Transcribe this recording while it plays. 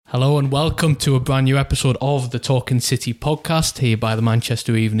Hello and welcome to a brand new episode of the Talking City podcast here by the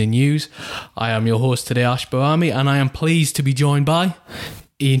Manchester Evening News. I am your host today, Ash Barami, and I am pleased to be joined by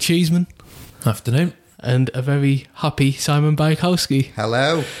Ian Cheeseman. Afternoon. And a very happy Simon Bajkowski.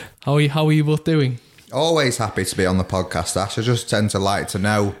 Hello. How are you both doing? Always happy to be on the podcast, Ash. I just tend to like to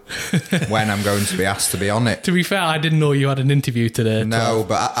know when I'm going to be asked to be on it. To be fair, I didn't know you had an interview today. No,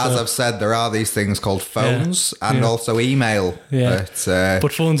 but as I've said, there are these things called phones and also email. Yeah.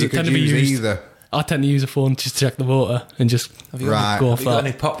 But phones you tend could to be use used. either. I tend to use a phone just to check the voter and just Have you got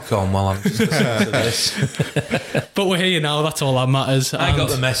any popcorn while I'm just listening to this? But we're here now, that's all that matters. I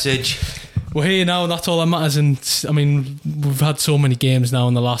got the message. We're here now, and that's all that matters. And I mean, we've had so many games now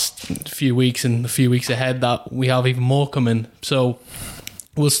in the last few weeks and a few weeks ahead that we have even more coming. So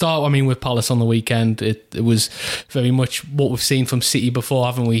we'll start, with Palace on the weekend. It was very much what we've seen from City before,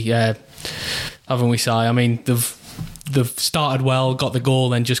 haven't we? Haven't we, Si? I mean, they've started well, got the goal,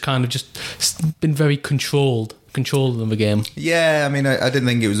 then just been very controlled of the game. Yeah, I didn't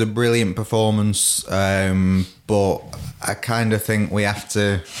think it was a brilliant performance, but I kind of think we have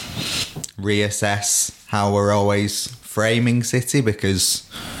to reassess how we're always framing City, because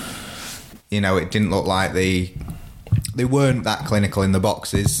it didn't look like they weren't that clinical in the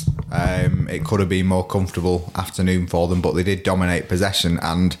boxes. It could have been more comfortable afternoon for them, but they did dominate possession,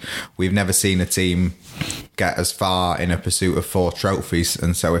 and we've never seen a team get as far in a pursuit of 4 trophies.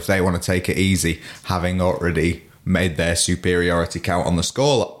 And so if they want to take it easy, having already made their superiority count on the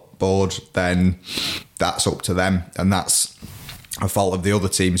scoreboard, then that's up to them, and that's a fault of the other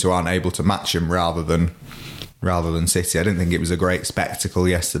teams who aren't able to match them rather than City. I didn't think it was a great spectacle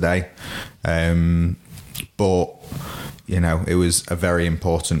yesterday, but it was a very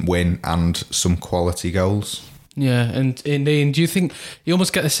important win and some quality goals. Yeah, and Ian, do you think you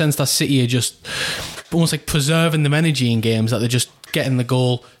almost get the sense that City are just almost like preserving them energy in games, that they're just getting the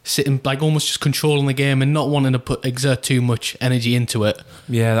goal, sitting like almost just controlling the game and not wanting to exert too much energy into it?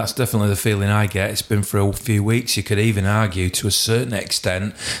 Yeah, that's definitely the feeling I get. It's been for a few weeks. You could even argue to a certain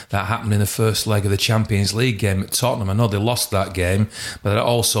extent that happened in the first leg of the Champions League game at Tottenham. I know they lost that game, but it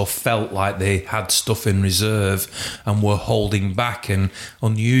also felt like they had stuff in reserve and were holding back. And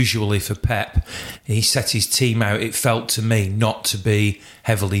unusually for Pep, he set his team out, it felt to me, not to be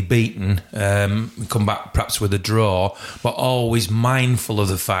heavily beaten, come back perhaps with a draw, but always mindful of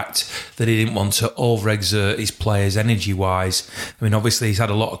the fact that he didn't want to overexert his players energy-wise. Obviously he's had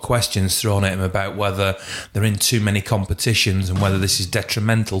a lot of questions thrown at him about whether they're in too many competitions and whether this is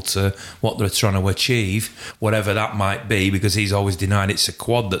detrimental to what they're trying to achieve, whatever that might be, because he's always denied it's a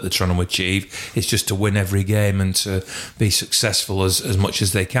quad that they're trying to achieve. It's just to win every game and to be successful as much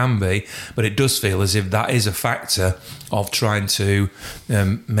as they can be. But it does feel as if that is a factor of trying to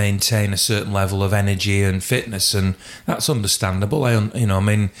maintain a certain level of energy and fitness, and that's understandable.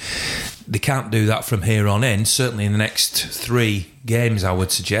 They can't do that from here on in, certainly in the next 3 games, I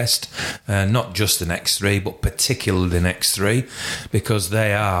would suggest. Not just the next 3, but particularly the next 3, because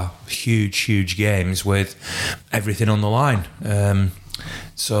they are huge games with everything on the line.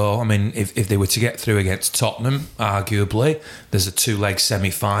 So, if they were to get through against Tottenham, arguably, there's a 2-leg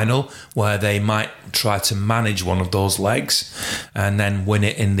semi-final where they might try to manage one of those legs and then win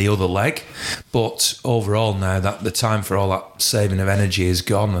it in the other leg. But overall now, that the time for all that saving of energy is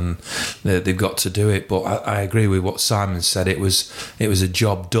gone and they've got to do it. But I agree with what Simon said. It was a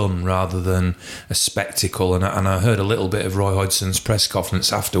job done rather than a spectacle. And I heard a little bit of Roy Hodgson's press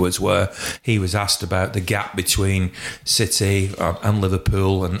conference afterwards where he was asked about the gap between City and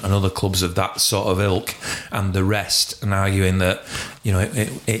Liverpool and other clubs of that sort of ilk and the rest, and arguing that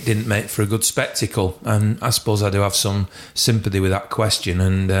it didn't make for a good spectacle. And I suppose I do have some sympathy with that question,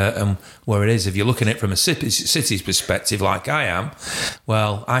 and where it is, if you're looking at it from a City's perspective like I am,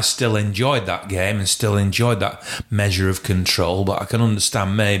 well, I still enjoyed that game and still enjoyed that measure of control, but I can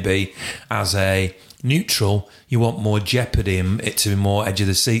understand maybe as a neutral, you want more jeopardy and it to be more edge of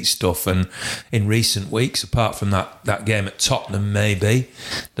the seat stuff. And in recent weeks, apart from that game at Tottenham, maybe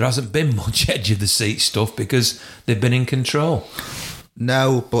there hasn't been much edge of the seat stuff because they've been in control.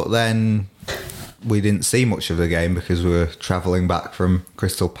 No, but then we didn't see much of the game because we were travelling back from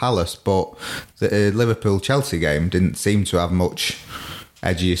Crystal Palace. But the Liverpool-Chelsea game didn't seem to have much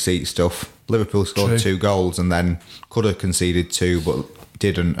edge of your seat stuff. Liverpool scored 2 goals and then could have conceded 2, but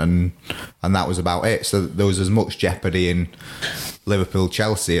didn't, and that was about it. So there was as much jeopardy in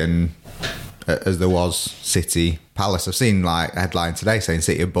Liverpool-Chelsea and as there was City-Palace. I've seen like a headline today saying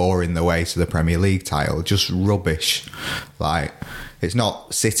City are boring the way to the Premier League title. Just rubbish. Like, it's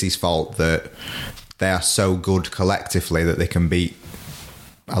not City's fault that they are so good collectively that they can beat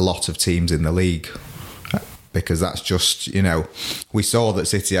a lot of teams in the league. because that's just, we saw that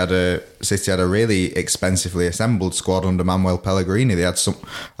City had a really expensively assembled squad under Manuel Pellegrini. They had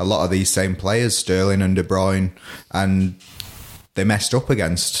a lot of these same players, Sterling and De Bruyne, and they messed up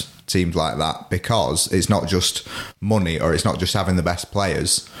against teams like that because it's not just money, or it's not just having the best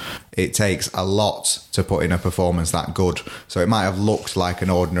players. It takes a lot to put in a performance that good. So it might have looked like an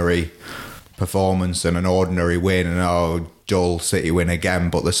ordinary performance and an ordinary win, and dull City win again,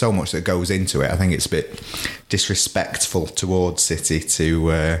 but there's so much that goes into it. I think it's a bit disrespectful towards City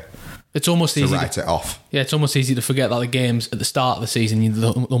to it's almost easy write it off. Yeah, it's almost easy to forget that the games at the start of the season,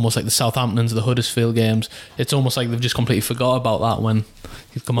 almost like the Southamptons, the Huddersfield games, it's almost like they've just completely forgot about that when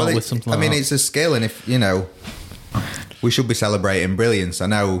you've come out with something like that. It's a skill, and if, we should be celebrating brilliance. I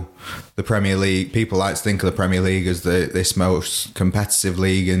know the Premier League, people like to think of the Premier League as this most competitive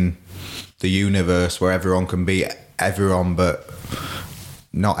league in the universe where everyone can beat everyone, but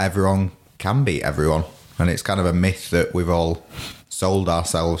not everyone can beat everyone. And it's kind of a myth that we've all sold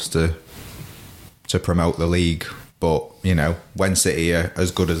ourselves to promote the league. But, when City are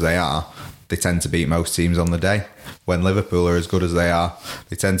as good as they are, they tend to beat most teams on the day. When Liverpool are as good as they are,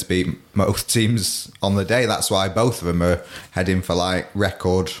 they tend to beat most teams on the day. That's why both of them are heading for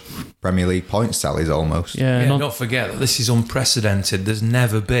record Premier League points tallies almost. Yeah, don't forget that this is unprecedented. There's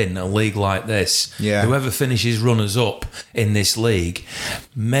never been a league like this. Yeah. Whoever finishes runners-up in this league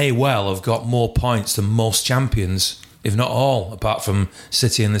may well have got more points than most champions, if not all, apart from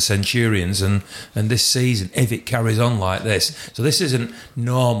City and the Centurions. And this season, if it carries on like this, so this isn't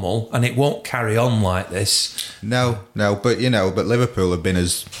normal, and it won't carry on like this. No, but but Liverpool have been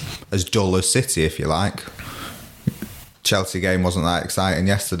as dull as City, if you like. Chelsea game wasn't that exciting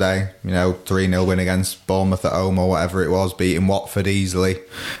yesterday. 3-0 win against Bournemouth at home or whatever it was, beating Watford easily.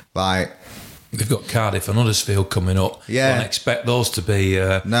 They've got Cardiff and Huddersfield coming up. Yeah. Don't expect those to be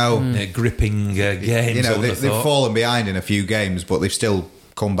gripping games. They've fallen behind in a few games, but they've still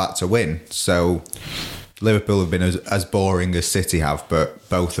come back to win. So Liverpool have been as boring as City have, but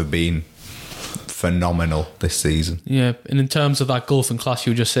both have been phenomenal this season. Yeah, and in terms of that gulf and class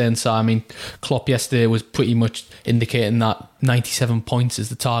you were just saying, Si, Klopp yesterday was pretty much indicating that 97 points is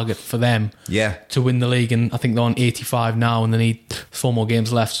the target for them to win the league, and I think they're on 85 now and they need 4 more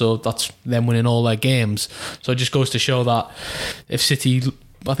games left, so that's them winning all their games. So it just goes to show that if City,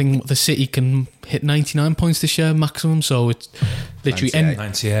 I think the City can hit 99 points this year maximum, so it's literally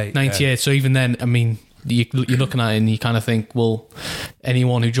 98. Yeah. So even then, you're looking at it and you kind of think, well,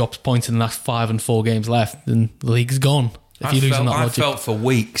 anyone who drops points in the last 5 and 4 games left, then the league's gone. If you're losing that logic. I felt for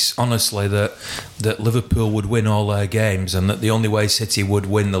weeks, honestly, that Liverpool would win all their games, and that the only way City would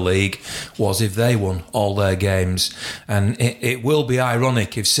win the league was if they won all their games. And it will be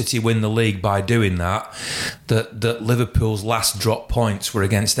ironic if City win the league by doing that Liverpool's last drop points were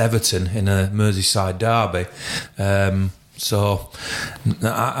against Everton in a Merseyside derby. So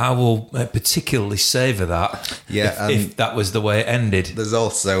I will particularly savour that if that was the way it ended. There's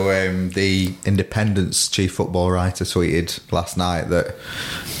also the Independent's chief football writer tweeted last night that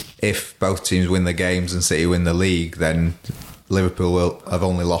if both teams win the games and City win the league, then Liverpool will have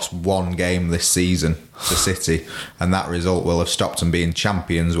only lost 1 game this season to City, and that result will have stopped them being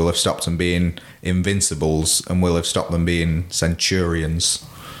champions, will have stopped them being invincibles, and will have stopped them being centurions.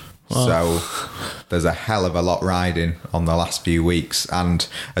 So there's a hell of a lot riding on the last few weeks, and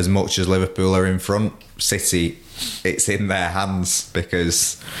as much as Liverpool are in front, City, it's in their hands,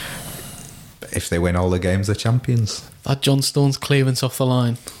 because if they win all the games, they're champions. That John Stones clearance off the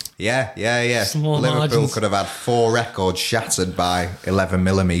line. Yeah. Small Liverpool margins. could have had 4 records shattered by 11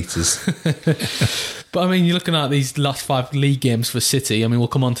 millimetres. But you're looking at these last 5 league games for City. We'll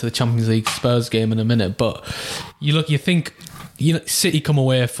come on to the Champions League Spurs game in a minute, but you think City come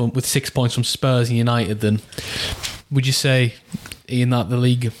away with 6 points from Spurs and United, then would you say, Ian, that the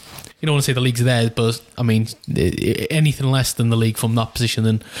league, you don't want to say the league's there, but anything less than the league from that position,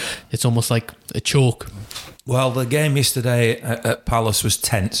 then it's almost like a choke? Well, the game yesterday at Palace was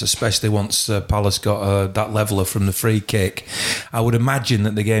tense, especially once Palace got that leveller from the free kick. I would imagine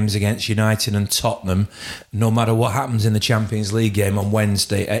that the games against United and Tottenham, no matter what happens in the Champions League game on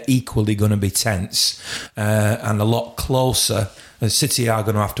Wednesday, are equally going to be tense and a lot closer. City are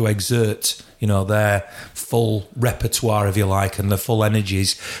going to have to exert their full repertoire, if you like, and their full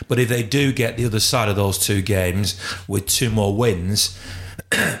energies. But if they do get the other side of those 2 games with 2 more wins,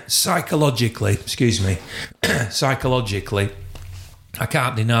 psychologically, I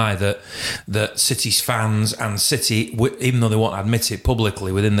can't deny that City's fans and City, even though they won't admit it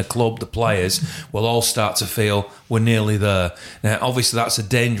publicly within the club, the players will all start to feel we're nearly there. Now, obviously, that's a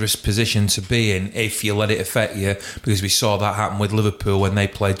dangerous position to be in if you let it affect you, because we saw that happen with Liverpool when they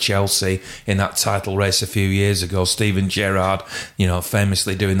played Chelsea in that title race a few years ago. Steven Gerrard,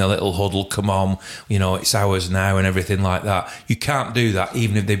 famously doing the little huddle, come on, it's ours now and everything like that. You can't do that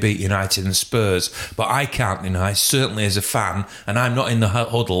even if they beat United and Spurs. But I can't deny, certainly as a fan, and I'm not in the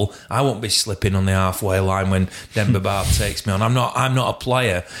huddle, I won't be slipping on the halfway line when Demba Ba takes me on. I'm not a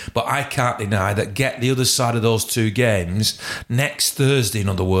player, but I can't deny that get the other side of those two games next Thursday. In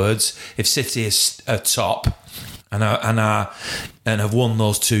other words, if City is top and have won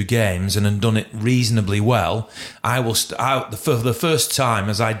those two games and done it reasonably well, I will for the first time,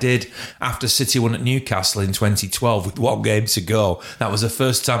 as I did after City won at Newcastle in 2012 with one game to go. That was the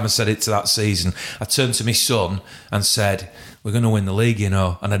first time I said it to that season. I turned to my son and said, we're going to win the league, and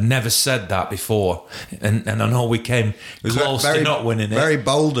I'd never said that before, and I know we came close to not winning it. Very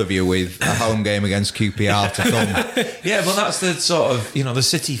bold of you with a home game against QPR to come. Yeah, but that's the sort of the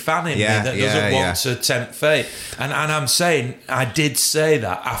City fan in me that doesn't want to tempt fate, and I'm saying I did say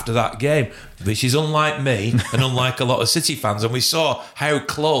that after that game, which is unlike me and unlike a lot of City fans, and we saw how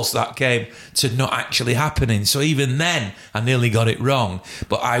close that came to not actually happening. So even then, I nearly got it wrong.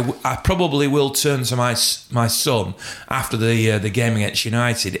 But I probably will turn to my son after the game against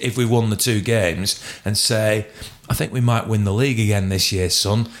United, if we won the two games, and say, I think we might win the league again this year,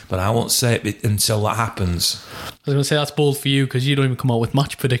 son, but I won't say it until that happens. I was going to say that's bold for you because you don't even come out with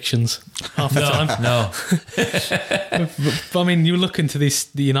match predictions half the time. No. But I mean, you look into the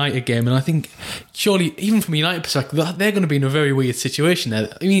United game, and I think surely, even from a United perspective, they're going to be in a very weird situation there.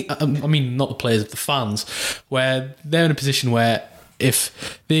 I mean, not the players, the fans, where they're in a position where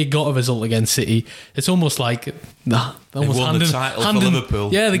if they got a result against City, it's almost like almost won the title for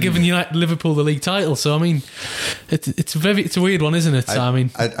Liverpool. Yeah, they're giving Liverpool the league title. So I mean, it's a weird one, isn't it?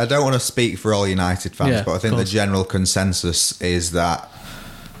 I don't want to speak for all United fans, but I think the general consensus is that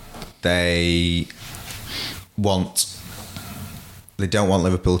they don't want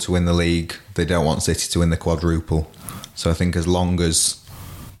Liverpool to win the league. They don't want City to win the quadruple. So I think as long as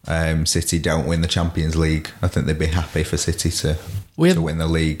City don't win the Champions League, I think they'd be happy for City to win the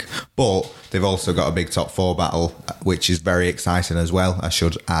league. But they've also got a big top four battle, which is very exciting as well. I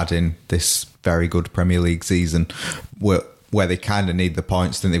should add in this very good Premier League season where they kind of need the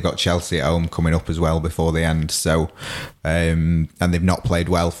points. I think they've got Chelsea at home coming up as well before the end. So, and they've not played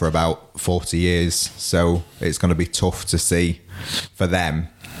well for about 40 years. So it's going to be tough to see for them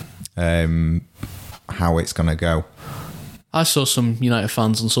how it's going to go. I saw some United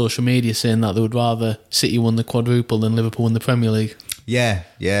fans on social media saying that they would rather City win the quadruple than Liverpool win the Premier League. Yeah.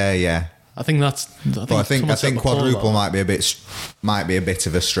 I think I think quadruple might be a bit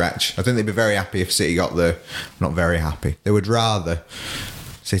of a stretch. I think they'd be very happy if City got not very happy. They would rather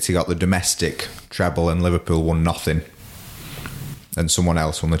City got the domestic treble and Liverpool won nothing, and someone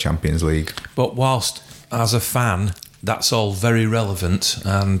else won the Champions League. But whilst as a fan, that's all very relevant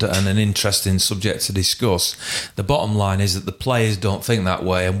and an interesting subject to discuss, the bottom line is that the players don't think that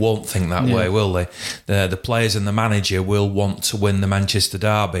way and won't think that way, will they? The players and the manager will want to win the Manchester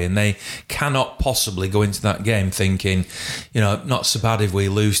derby, and they cannot possibly go into that game thinking, not so bad if we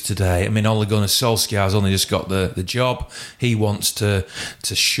lose today. I mean, Ole Gunnar Solskjaer's only just got the job. He wants to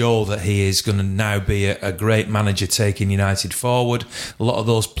show that he is going to now be a great manager taking United forward. A lot of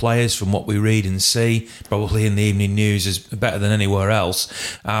those players, from what we read and see, probably in the evening news, is better than anywhere else,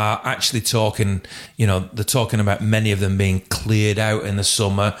 actually talking, they're talking about many of them being cleared out in the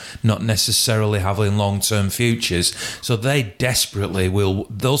summer, not necessarily having long-term futures. So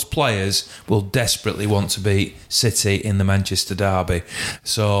those players will desperately want to beat City in the Manchester derby.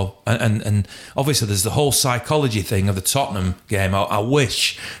 So, and obviously there's the whole psychology thing of the Tottenham game. I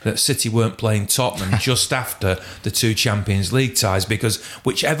wish that City weren't playing Tottenham just after the two Champions League ties, because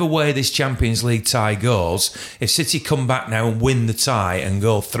whichever way this Champions League tie goes, if City come back now and win the tie and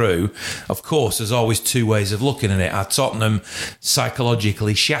go through, of course there's always two ways of looking at it. Are Tottenham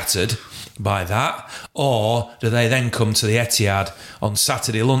psychologically shattered by that, or do they then come to the Etihad on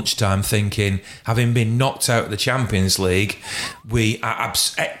Saturday lunchtime thinking, having been knocked out of the Champions League, we are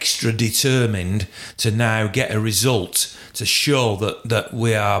extra determined to now get a result to show that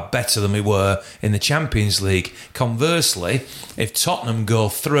we are better than we were in the Champions League? Conversely, if Tottenham go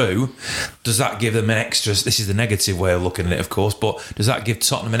through, does that give them an extra, this is the negative way of looking at it, of course, but does that give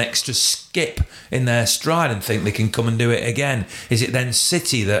Tottenham an extra skip in their stride and think they can come and do it again? Is it then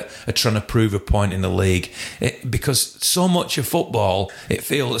City that are trying to prove a point in the league? Because so much of football, it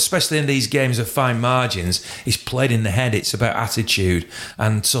feels, especially in these games of fine margins, is played in the head. It's about attitude.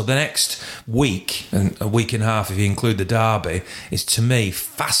 And so the next week, and a week and a half if you include the derby, is to me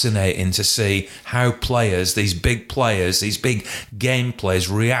fascinating to see how players, these big players, these big game players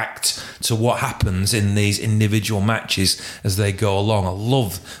react to what happens in these individual matches as they go along. I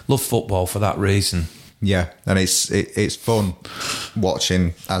love football for that reason. Yeah, and it's fun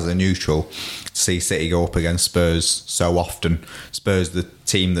watching as a neutral see City go up against Spurs so often. Spurs, the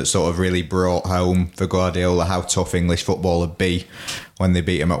team that sort of really brought home for Guardiola how tough English football would be when they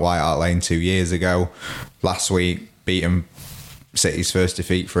beat him at White Hart Lane 2 years ago. Last week, beat him City's first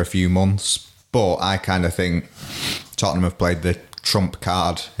defeat for a few months. But I kind of think Tottenham have played the trump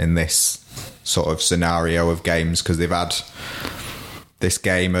card in this sort of scenario of games because they've had this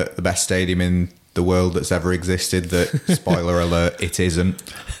game at the best stadium in the world that's ever existed that, spoiler alert, it isn't.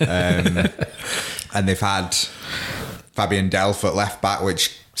 And they've had Fabian Delph at left back,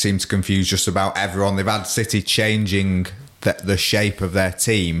 which seemed to confuse just about everyone. They've had City changing the shape of their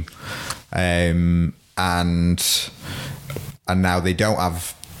team. And now they don't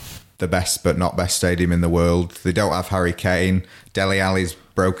have the best but not best stadium in the world. They don't have Harry Kane. Dele Alli's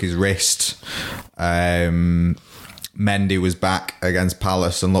broke his wrist. Mendy was back against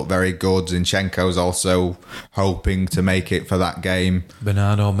Palace and looked very good. Zinchenko's also hoping to make it for that game.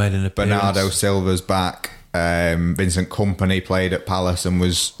 Bernardo made an appearance. Bernardo Silva's back. Vincent Kompany played at Palace and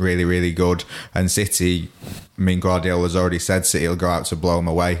was really, really good. And City, I mean, Guardiola's already said City will go out to blow them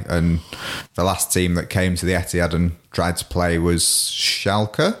away. And the last team that came to the Etihad and tried to play was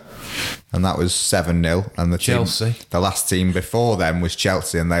Schalke. And that was 7-0. And Chelsea. The last team before them was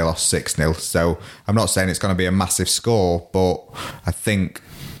Chelsea and they lost 6-0. So I'm not saying it's going to be a massive score, but I think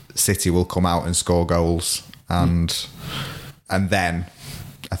City will come out and score goals. And then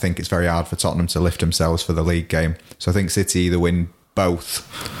I think it's very hard for Tottenham to lift themselves for the league game. So I think City either win both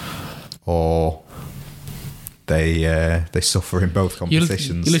or they suffer in both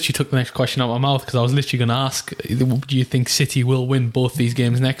competitions. You literally took the next question out of my mouth because I was literally going to ask, do you think City will win both these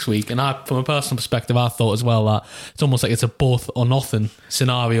games next week? And from a personal perspective, I thought as well that it's almost like it's a both or nothing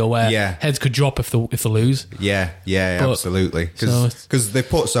scenario where heads could drop if they lose. Yeah, absolutely. Because they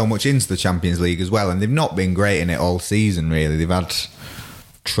put so much into the Champions League as well, and they've not been great in it all season, really. They've had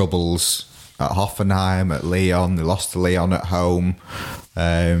troubles at Hoffenheim, at Lyon. They lost to Lyon at home.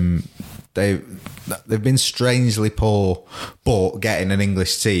 They've been strangely poor, but getting an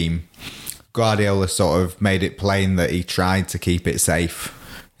English team, Guardiola sort of made it plain that he tried to keep it safe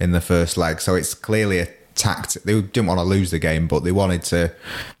in the first leg. So it's clearly a tactic. They didn't want to lose the game, but they wanted to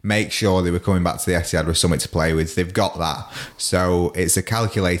make sure they were coming back to the Etihad with something to play with. They've got that. So it's a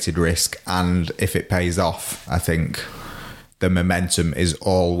calculated risk, and if it pays off, I think the momentum is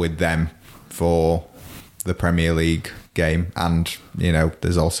all with them for the Premier League game. And, you know,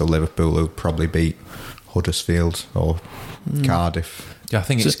 there's also Liverpool who probably beat Huddersfield or Cardiff. Yeah, I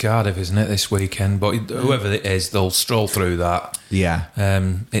think it's Cardiff, isn't it, this weekend? But whoever it is, they'll stroll through that. Yeah.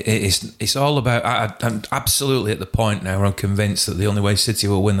 It's all about... I'm absolutely at the point now where I'm convinced that the only way City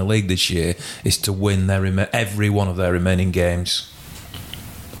will win the league this year is to win every one of their remaining games.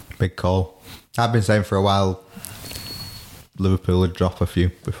 Big call. I've been saying for a while Liverpool would drop a few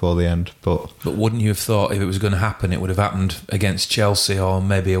before the end, but wouldn't you have thought if it was going to happen, it would have happened against Chelsea or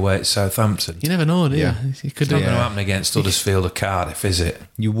maybe away at Southampton? You never know, do you? It could not going to happen against Huddersfield or Cardiff, is it?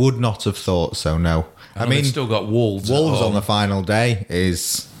 You would not have thought so. No, I mean, they've still got Wolves. Wolves on the final day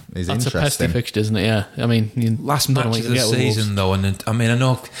is that's interesting. A pesty fixture, isn't it? Yeah, I mean, last match of the season, though, and I mean, I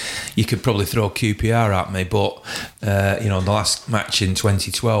know you could probably throw QPR at me, but the last match in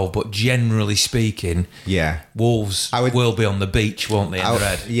 2012. But generally speaking, Wolves will be on the beach, won't they? In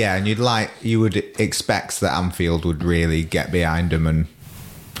red. Yeah, and you would expect that Anfield would really get behind them and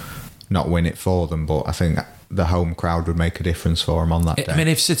not win it for them, but I think the home crowd would make a difference for them on that day. I mean,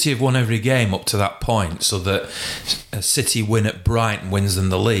 if City have won every game up to that point, so that a City win at Brighton wins them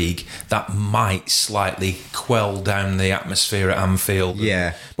the league, that might slightly quell down the atmosphere at Anfield.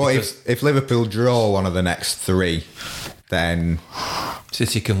 Yeah, but if Liverpool draw one of the next three, then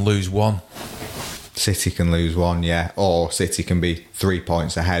City can lose one. City can lose one, yeah. Or City can be 3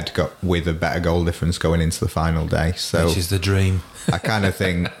 points ahead with a better goal difference going into the final day. So, which is the dream. I kind of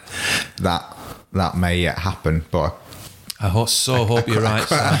think that may yet happen, but I hope you're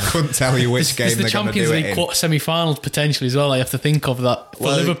right. I couldn't tell you which game There's the they're going to Champions do it League in. semi-finals potentially as well. I have to think of that for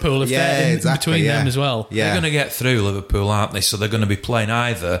Well, Liverpool if they're in between them as well. Yeah. They're going to get through Liverpool, aren't they? So they're going to be playing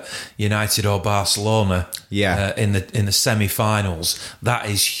either United or Barcelona in the semi-finals. That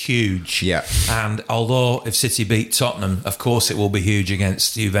is huge. Yeah. And although if City beat Tottenham, of course it will be huge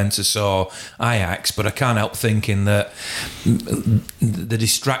against Juventus or Ajax, but I can't help thinking that the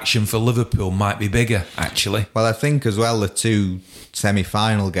distraction for Liverpool might be bigger, actually. Well, I think as well the two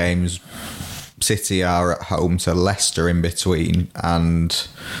semi-final games, City are at home to Leicester in between, and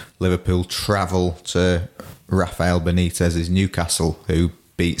Liverpool travel to Rafael Benitez's Newcastle, who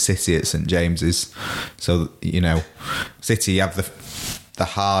beat City at St James's. So, City have the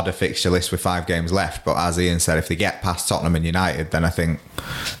harder fixture list with 5 games left, but as Ian said, if they get past Tottenham and United, then I think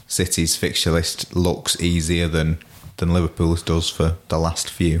City's fixture list looks easier than Liverpool's does for the last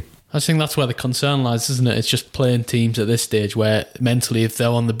few. I think that's where the concern lies, isn't it? It's just playing teams at this stage where mentally, if they're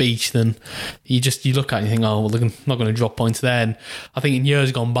on the beach, then you look at it and you think, oh, well, they're not going to drop points there. And I think in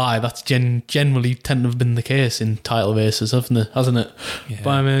years gone by, that's generally tend to have been the case in title races, hasn't it? Yeah. But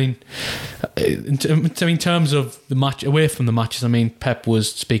I mean, in terms of the match, away from the matches, I mean, Pep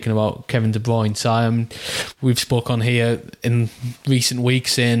was speaking about Kevin De Bruyne. So we've spoken here in recent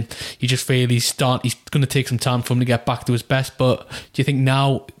weeks saying you just feel he's going to take some time for him to get back to his best. But do you think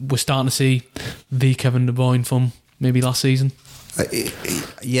now we're starting to see the Kevin De Bruyne from maybe last season?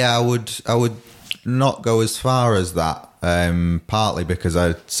 Yeah, I would not go as far as that. Partly because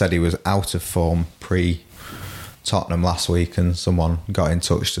I said he was out of form pre-Tottenham last week, and someone got in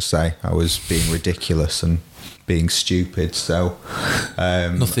touch to say I was being ridiculous and being stupid. So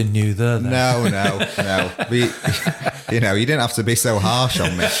nothing new there. Then. No. You didn't have to be so harsh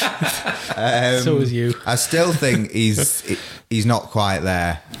on me. So was you. I still think he's not quite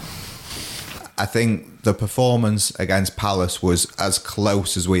there. I think the performance against Palace was as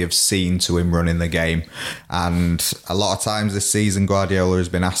close as we have seen to him running the game. And a lot of times this season, Guardiola has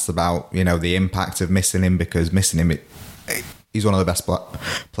been asked about, the impact of missing him, because missing him, he's one of the best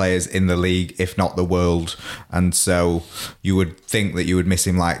players in the league, if not the world. And so you would think that you would miss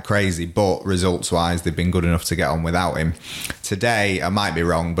him like crazy, but results-wise, they've been good enough to get on without him. Today, I might be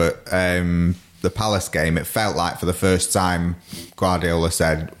wrong, but the Palace game, it felt like for the first time, Guardiola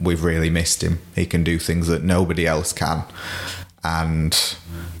said, we've really missed him. He can do things that nobody else can. And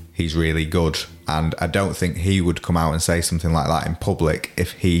he's really good. And I don't think he would come out and say something like that in public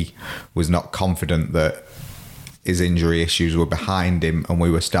if he was not confident that his injury issues were behind him and we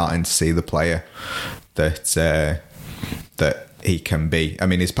were starting to see the player that he can be. I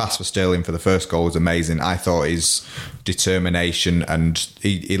mean, his pass for Sterling for the first goal was amazing. I thought his determination, and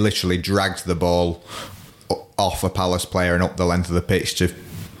he literally dragged the ball off a Palace player and up the length of the pitch to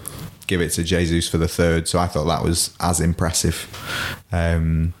give it to Jesus for the third. So I thought that was as impressive.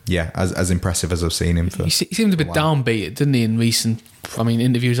 As impressive as I've seen him for. He seemed a bit downbeat, didn't he, in recent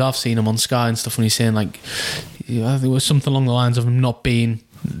interviews I've seen him on Sky and stuff, when he's saying there was something along the lines of him not being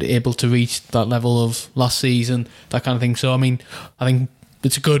able to reach that level of last season, that kind of thing. So I think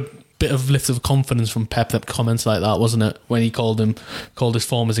it's a good bit of lift of confidence from Pep, that comments like that, wasn't it, when he called his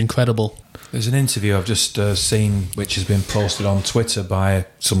form as incredible. There's an interview I've just seen which has been posted on Twitter by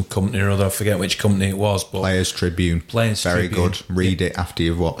some company or other. I forget which company it was. But Players Tribune. Very good. Read it after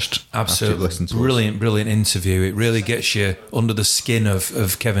you've watched. Absolutely. After you've listened to brilliant interview. It really gets you under the skin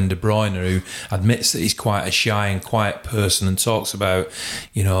of Kevin De Bruyne, who admits that he's quite a shy and quiet person, and talks about,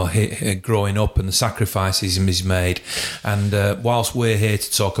 growing up and the sacrifices he's made. And whilst we're here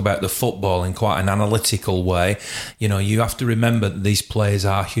to talk about the football in quite an analytical way, you have to remember that these players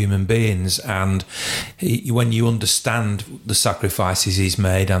are human beings. And when you understand the sacrifices he's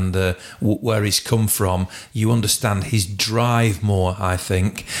made and where he's come from, you understand his drive more, I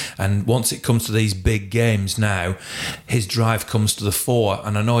think. And once it comes to these big games now, his drive comes to the fore.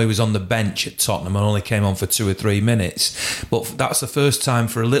 And I know he was on the bench at Tottenham and only came on for 2 or 3 minutes, but that's the first time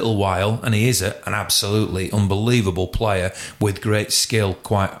for a little while, and he is an absolutely unbelievable player with great skill,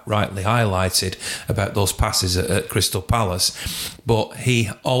 quite rightly highlighted about those passes at Crystal Palace. But he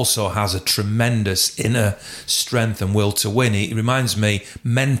also has a tremendous inner strength and will to win. He reminds me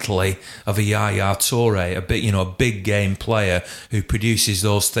mentally of a Yaya Toure, a big game player who produces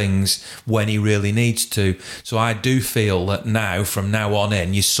those things when he really needs to. So I do feel that now, from now on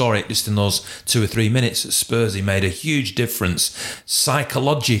in, you saw it just in those 2 or 3 minutes at Spurs, he made a huge difference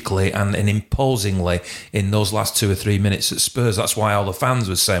psychologically and imposingly in those last 2 or 3 minutes at Spurs. That's why all the fans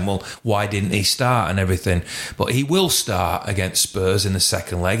were saying, well, why didn't he start and everything? But he will start against Spurs in the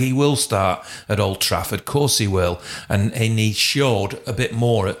second leg. He will start at Old Trafford. Of course he will. And he showed a bit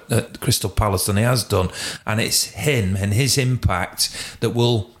more at Crystal Palace than he has done. And it's him and his impact that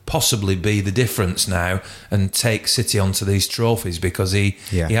will possibly be the difference now and take City onto these trophies, because he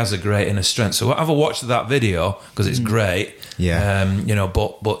has a great inner strength. So have a watch of that video, because it's great.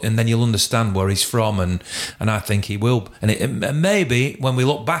 But and then you'll understand where he's from, and I think he will. And maybe when we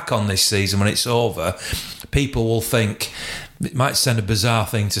look back on this season, when it's over, people will think, it might sound a bizarre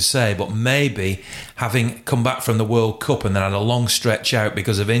thing to say, but maybe having come back from the World Cup and then had a long stretch out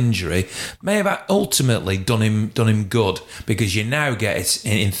because of injury may have ultimately done him good, because you now get it,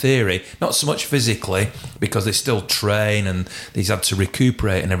 in theory, not so much physically, because they still train and he's had to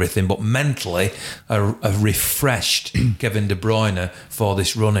recuperate and everything, but mentally a refreshed Kevin De Bruyne for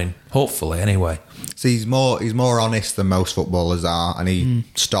this running, hopefully anyway. So he's more honest than most footballers are, and he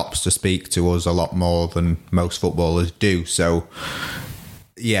stops to speak to us a lot more than most footballers do. So,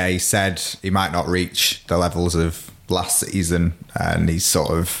 yeah, he said he might not reach the levels of last season, and he's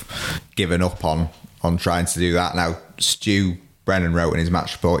sort of given up on trying to do that. Now, Stu Brennan wrote in his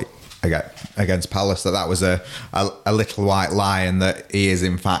match report against Palace that was a little white lie, and that he is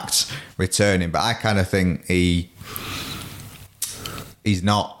in fact returning. But I kind of think he's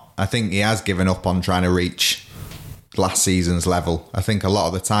not. I think he has given up on trying to reach last season's level. I think a lot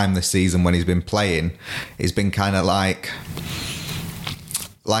of the time this season when he's been playing, it's been kind of like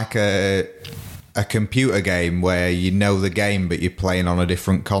a computer game where you know the game but you're playing on a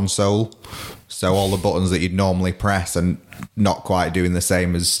different console. So all the buttons that you'd normally press and not quite doing the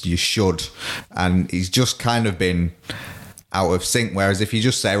same as you should. And he's just kind of been out of sync. Whereas if you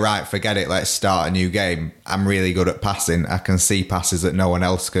just say, right, forget it, let's start a new game, I'm really good at passing. I can see passes that no one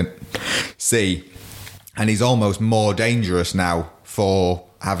else can see. And he's almost more dangerous now for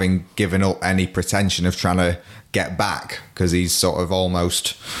having given up any pretension of trying to get back, because he's sort of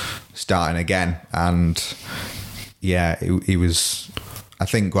almost starting again. And yeah, he was. I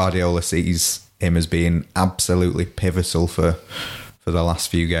think Guardiola sees him as being absolutely pivotal for the last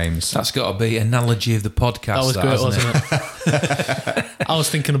few games. That's got to be analogy of the podcast. That was great, wasn't it? I was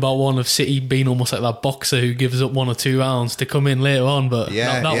thinking about one of City being almost like that boxer who gives up 1 or 2 rounds to come in later on, but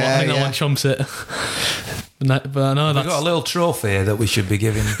that one trumps it. But I know we've got a little trophy here that we should be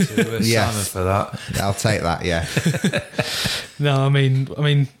giving to Simon for that. I'll take that. Yeah. No, I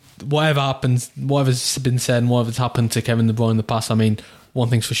mean, whatever happens, whatever's been said, and whatever's happened to Kevin De Bruyne in the past, I mean, one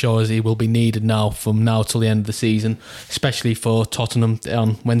thing's for sure is he will be needed now from now till the end of the season, especially for Tottenham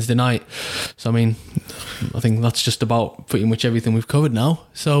on Wednesday night. So, I mean, I think that's just about pretty much everything we've covered now.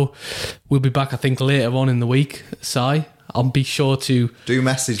 So, we'll be back, I think, later on in the week. Si, I'll be sure to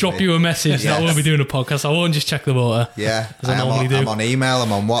drop you a message that we'll be doing a podcast. I won't just check the water. Yeah, as I normally do. I'm on email,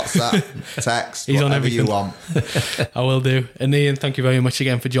 I'm on WhatsApp, text, He's whatever on everything. you want. I will do. And Ian, thank you very much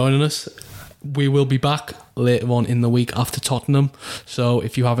again for joining us. We will be back later on in the week after Tottenham. So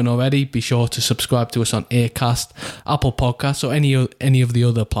if you haven't already, be sure to subscribe to us on Acast, Apple Podcasts, or any of the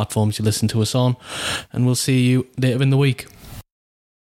other platforms you listen to us on. And we'll see you later in the week.